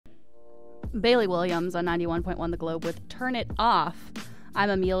Bailey Williams on 91.1 The Globe with Turn It Off. I'm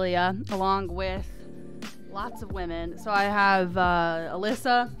Amelia, along with lots of women. So I have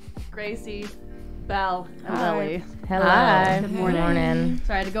Alyssa, Gracie, Belle, and Lily. Hello. Hi. Good morning.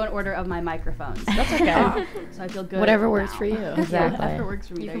 Sorry, I had to go in order of my microphones. That's okay. So I feel good. Whatever works now. for you. Exactly. Whatever works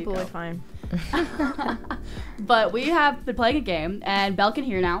for me. You're There you completely go. fine. But we have been playing a game, and Belle can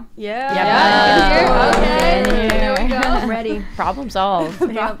hear now. Yeah. Yeah, Can okay. hear. There we go. I'm ready. Problem solved.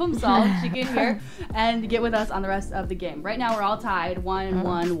 Problem solved. She can hear and get with us on the rest of the game. Right now, we're all tied 1,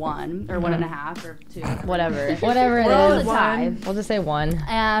 1, 1, or 1.5, or 2. Whatever. Whatever it We're is. all tied. We'll just say 1.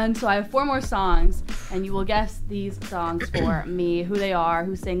 And so I have 4 more songs, and you will guess these songs for me, who they are,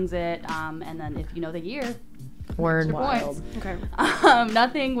 who sings it, and then if you know the year, Word. your points. Okay.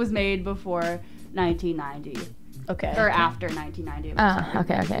 Nothing was made before 1990, Okay. or after 1990. I'm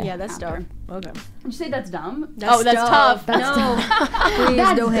sorry. Okay. Yeah, that's After. dumb. Okay. Did you say that's dumb? That's tough. That's Please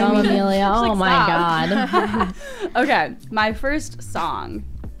That's don't hate dumb, me. Amelia. Oh like, my stop. god. Okay, my first song.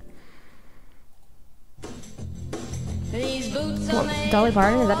 Dolly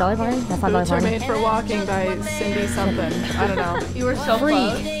Parton? Is that Dolly Parton? That's not Dolly Boots Are Parton. Made for Walking by Cindy something. I don't know. You were so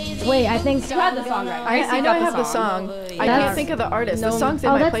close. Wait, I think. You had the song right. I know I have the song. I can't think of the artist. The song's in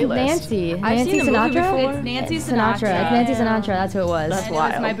Oh, my that's playlist. Nancy. I've Nancy seen the movie Sinatra? before. It's Nancy It's Sinatra. It's Nancy Sinatra. That's who it was. That's And it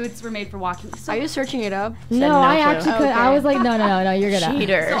was wild. My Boots Were Made for Walking. So, Are you searching it up? No, I Sinatra. actually could. I was like, no, you're gonna.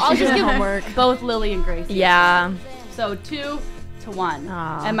 Cheater. so I'll just give Homework. both Lily and Gracie. Yeah. So 2 to 1.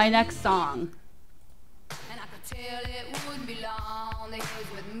 Aw. And my next song.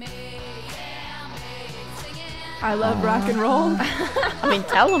 I love rock and roll. I mean,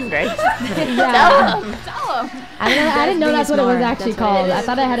 tell them, Grace. Yeah. Tell 'em. I didn't know that's what it was actually That's what it called. I is.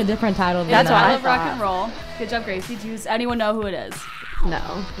 thought it had a different title. Than That's that. what I I love rock thought. and roll. Good job, Gracie. Does anyone know who it is?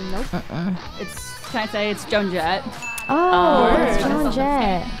 No. Nope. It's. Can I say it's Joan Jett? Oh, Word. it's Joan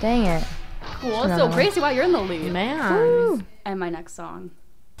Jett. Dang it. Cool. another So one. Gracie, wow, you're in the lead. Man. Woo. And my next song.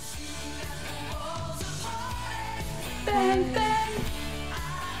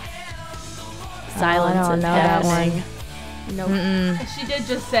 Silence I don't is know that deafening. Mm-mm. She did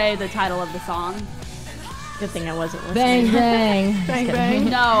just say the title of the song. Good thing I wasn't listening. Bang bang. Bang bang.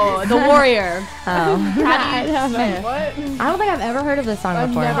 No, The Warrior. Oh. How do you- What? I don't think I've ever heard of this song I've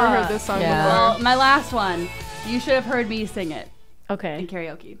before. never heard this song Yeah. Well, my last one. You should have heard me sing it in Okay.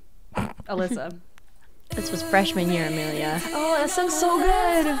 karaoke. Alyssa. This was freshman year, Amelia. Oh, that sounds so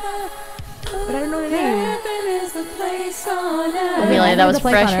good. But I don't know the name. Amelia, that was There's a place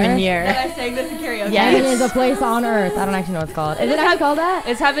on freshman Earth. And year. I sang this in karaoke. Yes. Heaven is a place on earth. I don't actually know what it's called. Is it actually called that?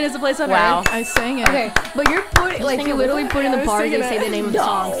 It's Heaven is a Place on Wow. Earth. I sang it. Okay. But you're putting, like, sing you it literally with put in the I was bars singing and say it. the name of the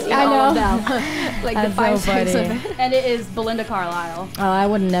song. So I all of know. them. Like, the That's 5 so seconds of funny. it. And it is Belinda Carlisle. Oh, I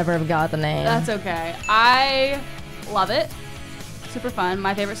would never have got the name. That's okay. I love it. Super fun.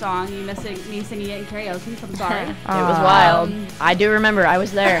 My favorite song. You missing me singing it in karaoke, so I'm sorry. It was wild. I do remember. I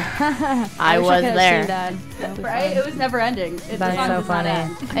was there. I wish was could have there. seen that. Right? It was never ending. The That's song so does not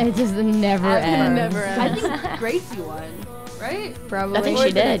funny. end. It just never ends. Never I ends. think Gracie won, right? Probably. I think Or she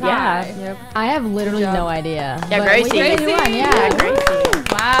is it a did. Yeah. tie? Yep. I have literally no idea. Yeah, But Gracie. we can do one, Yeah, yeah. Gracie.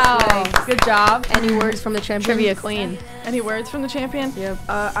 Wow. Good job. Any words from the champion? Trivia queen. Any words from the champion? Yep.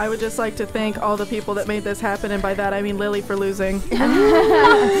 I would just like to thank all the people that made this happen, and by that I mean Lily for losing.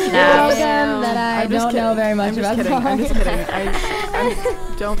 Snaps. Again, that I I'm just don't know kidding. very much I'm just about kidding. I'm just songs.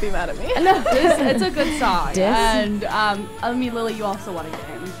 kidding. Don't be mad at me. It's a good song. Diss? And I mean, Lily, you also won a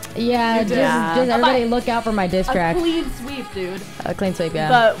game. Yeah, just Yeah. everybody look out for my diss A track. clean sweep, dude. A clean sweep, yeah.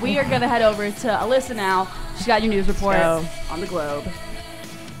 But we are gonna head over to Alyssa now. She's got your news report go. on the Globe.